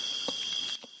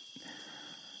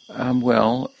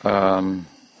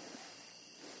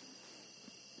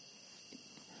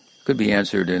 Could be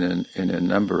answered in a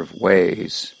number of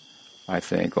ways, I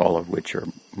think, all of which are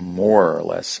more or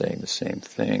less saying the same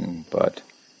thing. But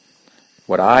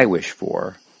what I wish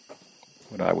for,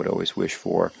 what I would always wish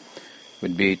for,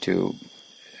 would be to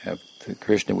have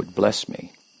Krishna would bless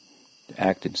me, to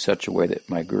act in such a way that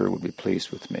my Guru would be pleased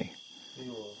with me.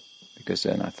 Because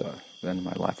then I thought, then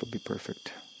my life would be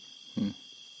perfect. No,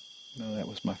 that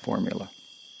was my formula.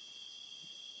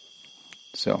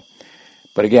 So,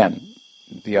 but again,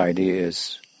 the idea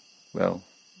is, you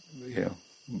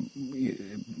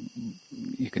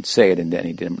can say it in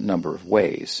any number of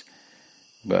ways,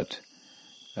 but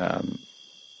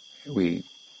we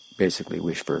basically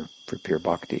wish for pure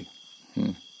bhakti,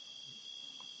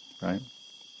 right?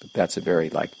 But that's a very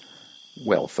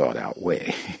well thought out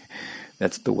way.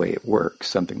 That's the way it works.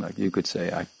 Something like you could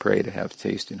say, I pray to have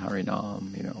taste in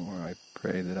Harinam, or I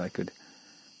pray that I could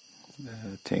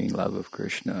attain love of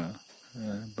Krishna.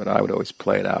 But I would always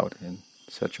play it out in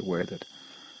such a way that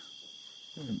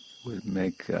it would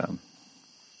make,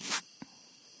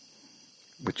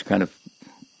 which kind of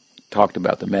talked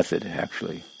about the method,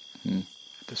 actually,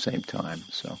 at the same time.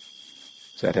 So,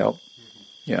 does that help?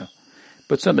 Yeah.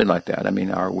 But something like that.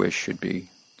 Our wish should be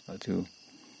to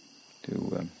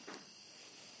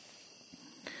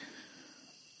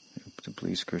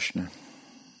please Krishna.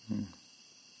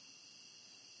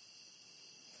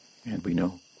 And we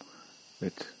know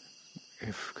that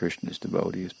if Krishna's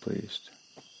devotee is pleased,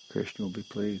 Krishna will be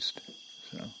pleased.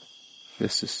 So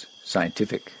this is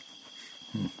scientific,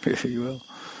 if you will.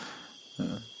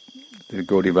 The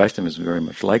Gaudiya Vaishnava is very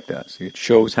much like that. See, it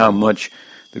shows how much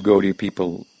the Gaudiya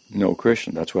people know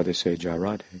Krishna. That's why they say Jai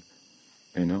Radhe.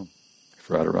 They know. If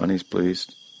Radharani is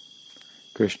pleased,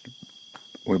 Krishna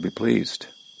will be pleased.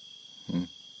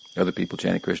 Other people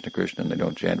chant Krishna, Krishna, and they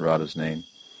don't chant Radha's name.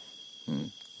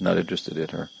 Not interested in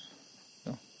her.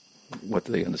 No. What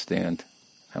do they understand?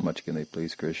 How much can they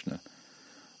please Krishna?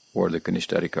 Or the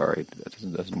Kanishtadikari that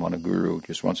doesn't want a guru,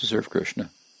 just wants to serve Krishna.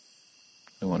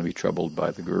 Don't want to be troubled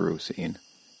by the guru scene.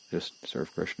 Just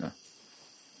serve Krishna.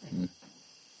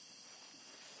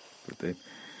 But they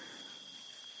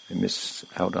miss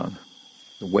out on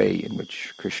the way in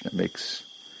which Krishna makes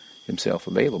himself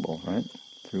available, right?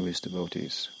 Through his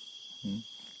devotees.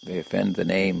 They offend the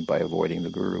name by avoiding the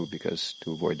guru, because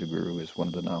to avoid the guru is one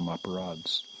of the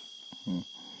nam-aparads.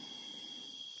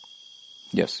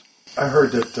 Yes? I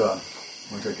heard that,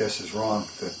 which I guess is wrong,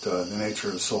 that the nature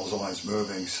of the soul is always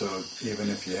moving, so even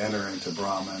if you enter into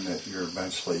Brahman, that you're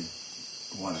eventually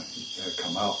want to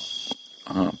come out.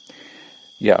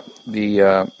 Yeah,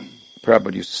 the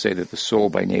Prabhupada used to say that the soul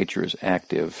by nature is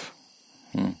active.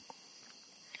 And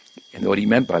what he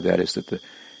meant by that is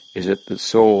that the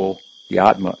soul, the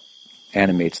Atma,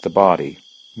 animates the body,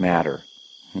 matter.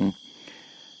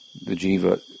 The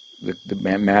jiva, the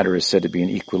matter is said to be in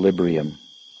equilibrium,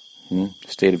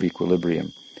 state of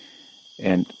equilibrium.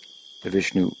 And the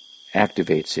Vishnu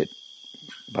activates it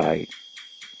by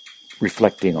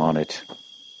reflecting on it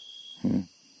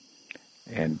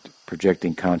and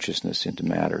projecting consciousness into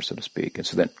matter, so to speak. And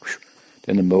so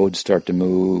then the modes start to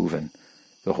move and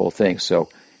the whole thing. So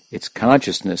it's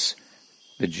consciousness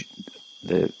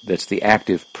that's the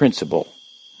active principle.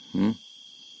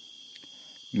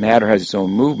 Matter has its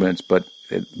own movements, but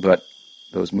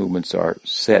those movements are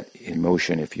set in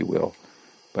motion, if you will,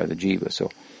 by the jiva.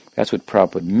 So that's what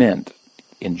Prabhupada meant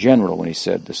in general when he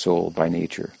said the soul by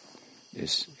nature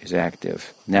is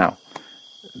active. Now,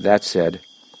 that said,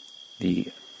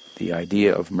 the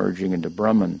idea of merging into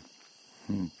Brahman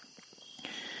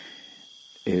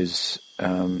is,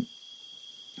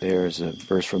 there's a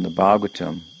verse from the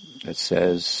Bhagavatam that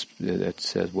says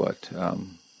what?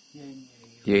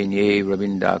 Ye nye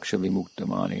ravindaksha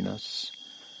vimuktamaninas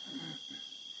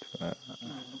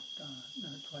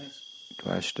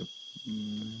tvashta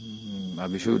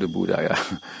abhishuddha buddhaya.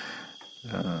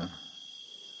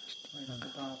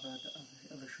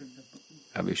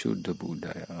 Abhishuddha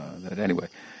buddhaya. That anyway,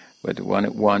 but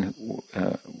one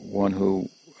who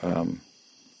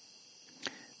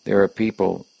there are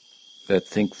people that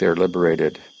think they're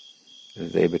liberated,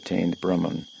 that they've attained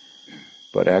Brahman,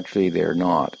 but actually they're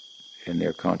not, and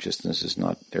their consciousness is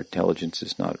not, their intelligence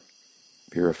is not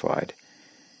purified,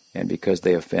 and because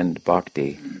they offend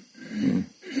bhakti,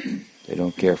 they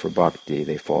don't care for bhakti,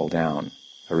 they fall down.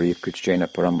 Hari Krishna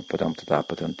Paramapadam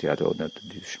Tadapatanti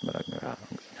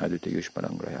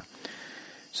Yushmarangraya.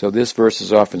 So this verse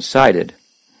is often cited,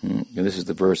 and this is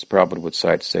the verse Prabhupada would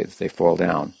cite to say that they fall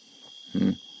down.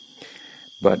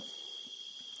 But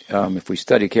if we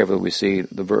study carefully, we see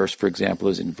the verse, for example,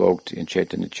 is invoked in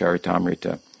Chaitanya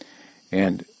Charitamrita,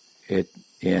 and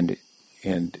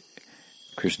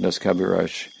Krishnadas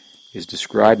Kaviraj is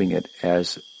describing it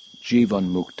as Jivan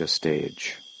Mukta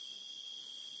stage.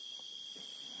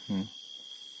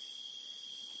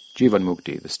 Jivan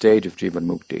Mukti, the stage of Jivan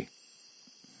Mukti.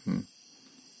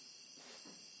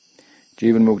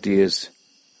 Jivan Mukti is,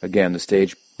 again, the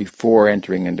stage before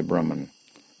entering into Brahman.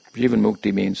 Jivan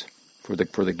Mukti means for the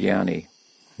jnani,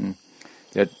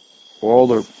 that all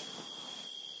the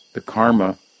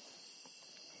karma,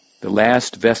 the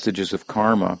last vestiges of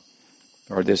karma,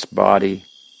 are this body,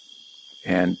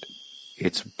 and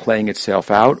it's playing itself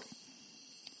out,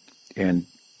 and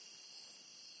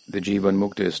the Jivan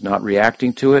Mukta is not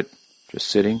reacting to it, just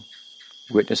sitting,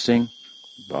 witnessing,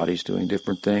 the body's doing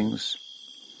different things,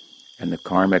 and the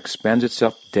karma expends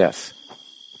itself, death,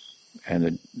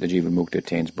 and the Jivan Mukta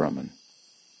attains Brahman.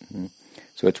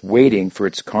 So it's waiting for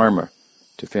its karma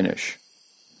to finish.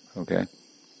 Okay?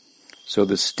 So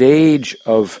the stage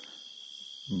of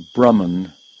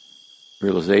Brahman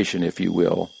realization, if you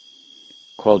will,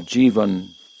 called Jivan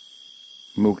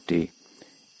Mukti,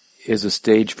 is a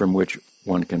stage from which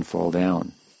one can fall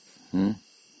down.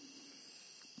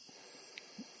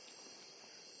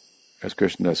 As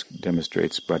Krishnadas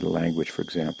demonstrates by the language, for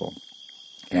example.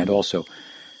 And also,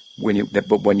 when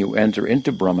you enter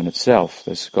into Brahman itself,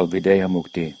 this is called Videha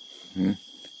Mukti,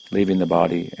 leaving the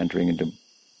body, entering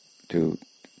into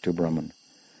Brahman.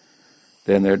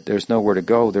 Then there's nowhere to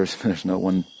go. There's no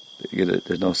one.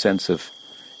 There's no sense of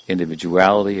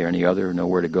individuality or any other.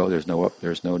 Nowhere to go. There's no up.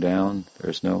 There's no down.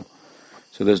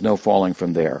 So there's no falling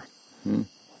from there.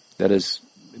 That is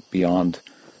beyond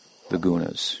the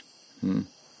gunas.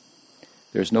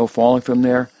 There's no falling from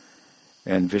there,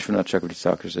 and Vishwanath Chakravarti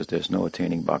Thakur says there's no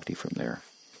attaining bhakti from there.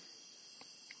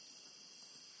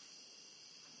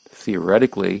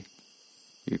 Theoretically,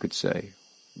 you could say,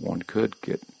 one could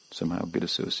get somehow good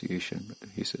association, but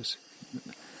he says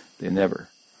they never.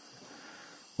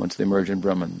 Once they merge in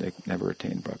Brahman, they never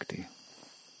attain bhakti.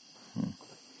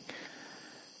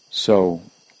 So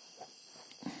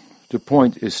the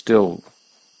point is still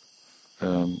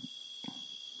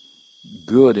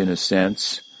good in a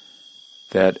sense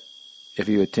that if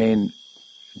you attain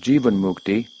Jivan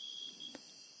Mukti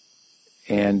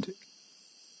and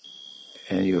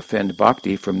you offend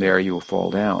bhakti, from there you will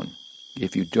fall down.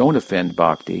 If you don't offend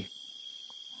bhakti,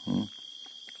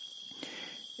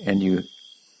 and you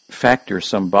factor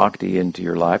some bhakti into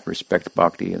your life, respect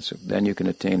bhakti, and so then you can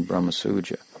attain Brahma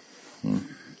Suja.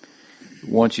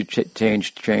 Once you attain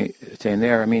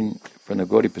there, I mean, from the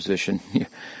Gaudiya position,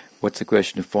 what's the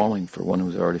question of falling for one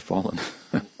who's already fallen?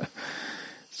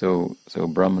 So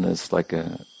Brahman is like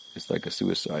a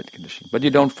suicide condition. But you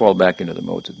don't fall back into the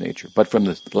modes of nature. But from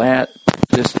this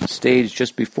stage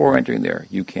just before entering there,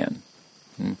 you can.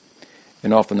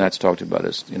 And often that's talked about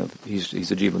as,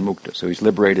 he's a Jivan Mukta, so he's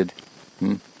liberated,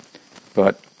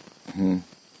 but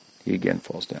he again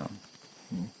falls down.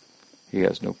 He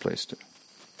has no place to.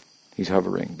 He's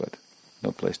hovering, but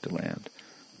no place to land.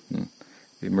 If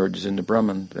he emerges into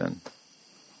Brahman, then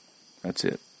that's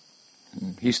it.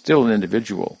 He's still an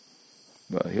individual,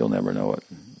 but he'll never know it.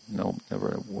 No,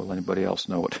 never will anybody else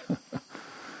know it.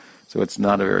 So it's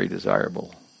not a very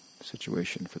desirable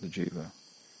situation for the jiva.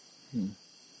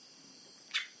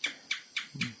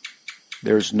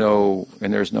 There's no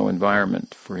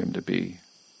environment for him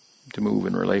to move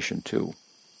in relation to.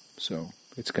 So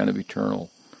it's kind of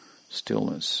eternal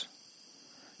stillness.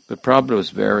 But Prabhupada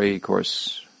was very, of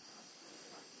course,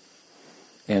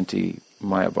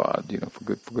 anti-Mayavad, for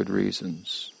good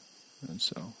reasons. And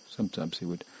so sometimes he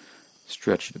would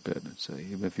stretch it a bit and say,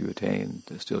 even if you attain,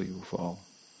 still you will fall.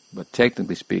 But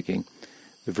technically speaking,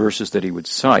 the verses that he would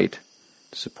cite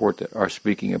to support that are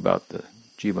speaking about the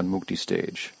Jivan Mukti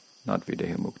stage, not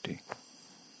Videha Mukti.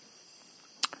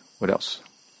 What else?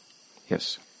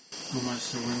 Yes?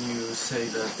 So when you say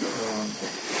that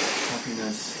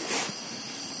happiness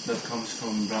that comes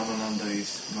from Brahmananda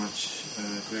is much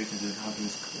greater than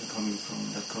happiness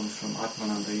that comes from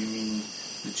Atmananda, you mean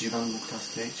the Jivan Mukta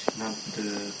stage, not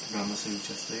the Brahma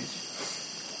Suja stage?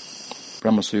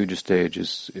 Brahma Suja stage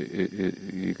is,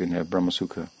 you can have Brahma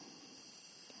Sukha,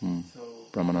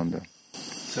 Brahmananda.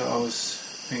 So I was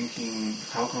thinking,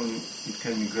 how come it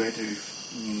can be greater if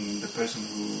the person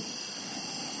who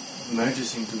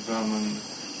merges into Brahman,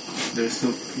 there's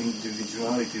still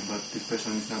individuality, but this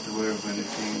person is not aware of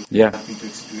anything, nothing to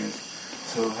experience.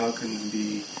 So how can it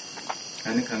be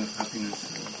any kind of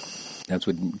happiness? That's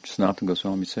what Sanatana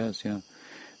Goswami says, yeah.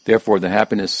 Therefore, the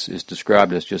happiness is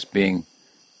described as just being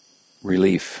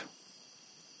relief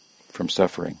from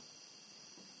suffering,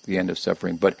 the end of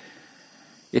suffering. But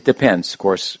it depends, of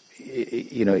course.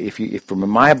 If from a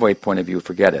Mayavoid point of view,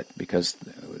 forget it, because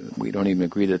we don't even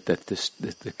agree that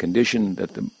the condition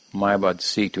that the Mayavads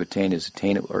seek to attain is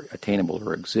attainable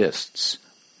or exists.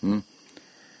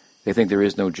 They think there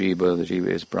is no jiva, the jiva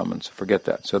is Brahman, so forget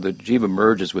that. So the jiva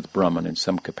merges with Brahman in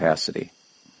some capacity.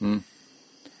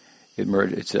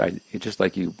 It's just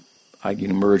like you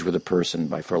merge with a person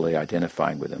by fully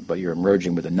identifying with him, but you're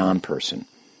merging with a non-person,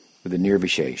 with a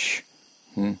nirvishesh.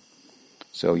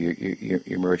 So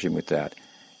you're merging with that,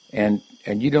 and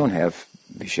you don't have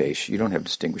vishesh, you don't have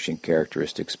distinguishing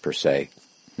characteristics per se,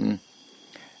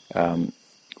 and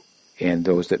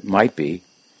those that might be,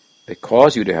 that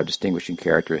cause you to have distinguishing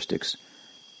characteristics,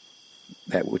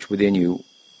 that which within you,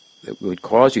 that would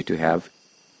cause you to have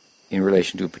in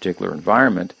relation to a particular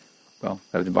environment, well,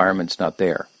 that environment's not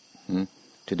there,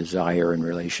 to desire in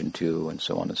relation to, and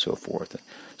so on and so forth.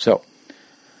 So,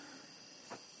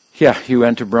 you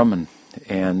enter Brahman.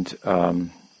 And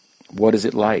what is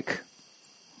it like?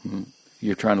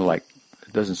 You're trying to it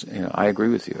doesn't, I agree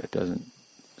with you, it doesn't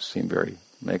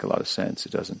make a lot of sense.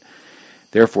 It doesn't.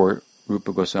 Therefore,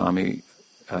 Rupa Goswami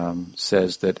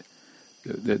says that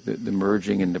the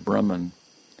merging into Brahman,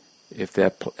 if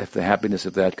the happiness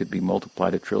of that could be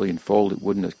multiplied 1,000,000,000,000-fold, it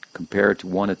wouldn't compare to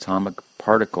one atomic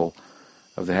particle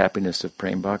of the happiness of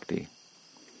Prem Bhakti.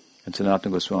 And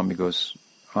Sanatana Goswami goes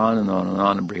on and on and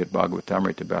on in Brihad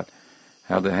Bhagavatamrita about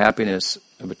how the happiness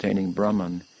of attaining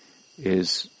Brahman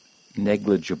is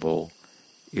negligible.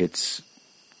 It's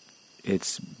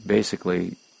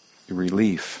basically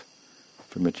relief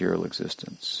from material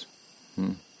existence.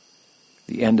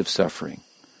 The end of suffering.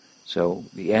 So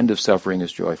the end of suffering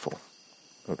is joyful.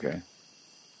 Okay?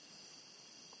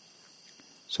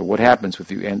 So what happens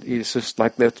with you? And it's just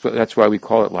like that's why we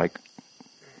call it like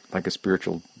a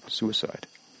spiritual suicide.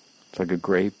 It's like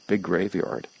a big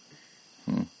graveyard.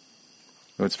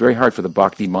 So it's very hard for the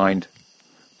bhakti mind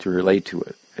to relate to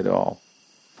it at all.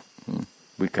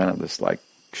 We kind of just like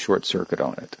short circuit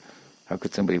on it. How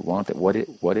could somebody want that? What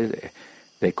is it?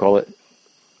 They call it,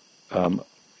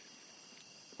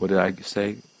 what did I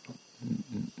say?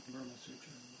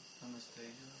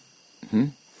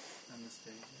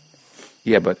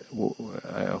 Yeah, but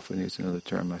I often use another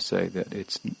term. I say that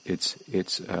it's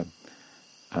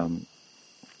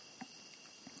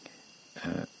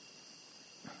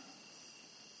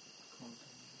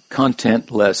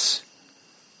contentless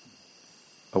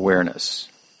awareness.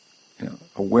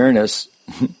 Awareness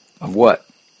of what?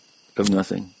 Of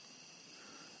nothing.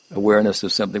 Awareness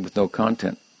of something with no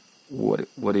content. What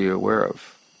are you aware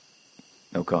of?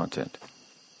 No content.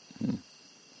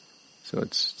 So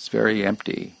it's very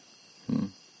empty.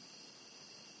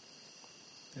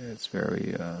 It's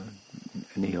very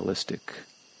nihilistic.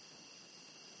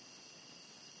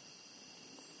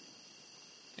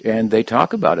 And they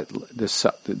talk about it.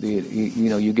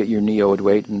 You get your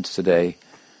Neo-Advaitins today,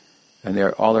 and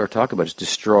all they're talking about is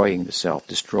destroying the self.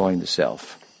 That's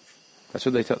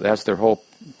what they talk. That's their whole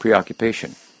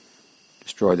preoccupation.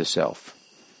 Destroy the self.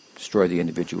 Destroy the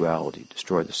individuality.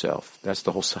 Destroy the self. That's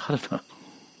the whole sadhana.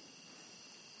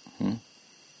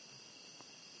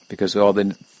 Because all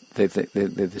the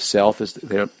self is,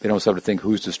 they don't start to think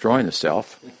who's destroying the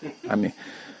self. I mean,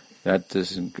 that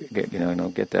doesn't get,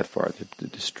 don't get that far, to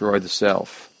destroy the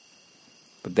self.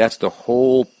 But that's the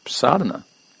whole sadhana.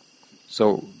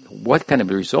 So what kind of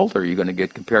result are you going to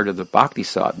get compared to the bhakti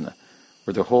sadhana,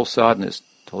 where the whole sadhana is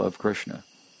to love Krishna,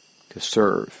 to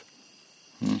serve.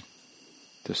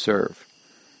 To serve.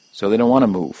 So they don't want to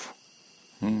move.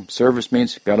 Service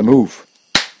means you got to move.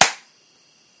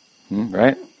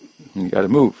 Right? You got to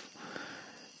move.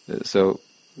 So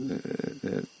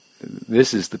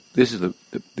this is the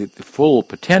full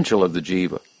potential of the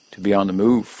jiva, to be on the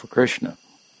move for Krishna.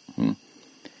 To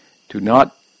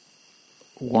not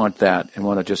want that and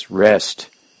want to just rest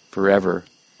forever.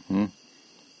 And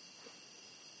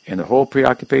the whole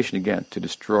preoccupation again, to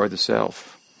destroy the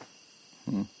self.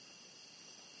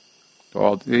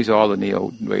 These are all the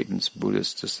Neo-Advaitins,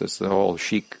 Buddhists, just that's the whole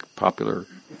chic, popular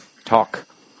talk.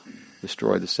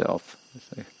 Destroy the self.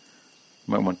 You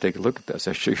might want to take a look at this.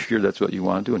 I'm sure that's what you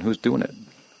want to do, and who's doing it?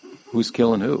 Who's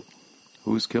killing who?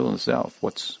 Who's killing the self?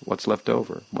 What's left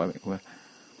over? So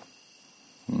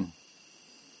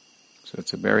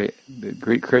it's a very, the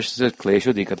Greek Krishna says,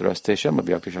 Klesho dikatarastesham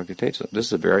abhyaktashaktitesa. This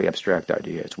is a very abstract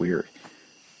idea. It's weird.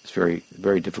 It's very,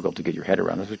 very difficult to get your head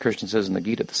around. That's what Krishna says in the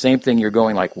Gita. The same thing you're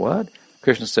going like, what?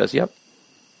 Krishna says, yep,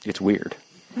 it's weird.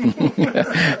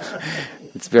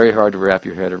 It's very hard to wrap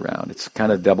your head around. It's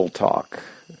kind of double talk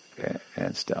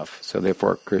and stuff. So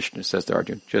therefore, Krishna says to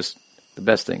Arjuna, just the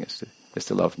best thing is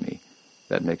to love me.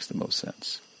 That makes the most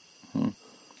sense.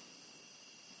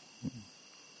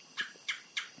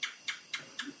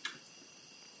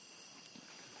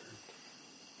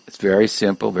 It's very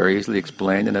simple, very easily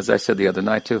explained, and as I said the other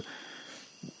night too,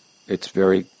 it's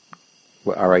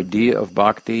our idea of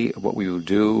bhakti, of what we will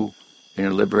do in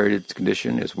a liberated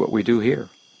condition, is what we do here.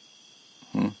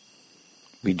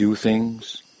 We do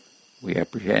things, we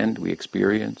apprehend, we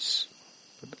experience,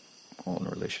 all in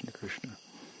relation to Krishna.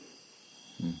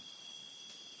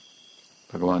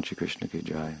 Bhagavan Shri Krishna ki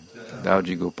jai.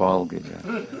 Dauji Gopal ki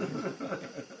jai.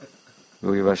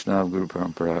 Guru Vaishnava Guru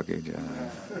Parampara ki jai.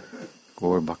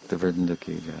 Gaur Bhakta Vrinda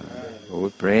ki jai. Gaur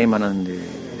Premanandi.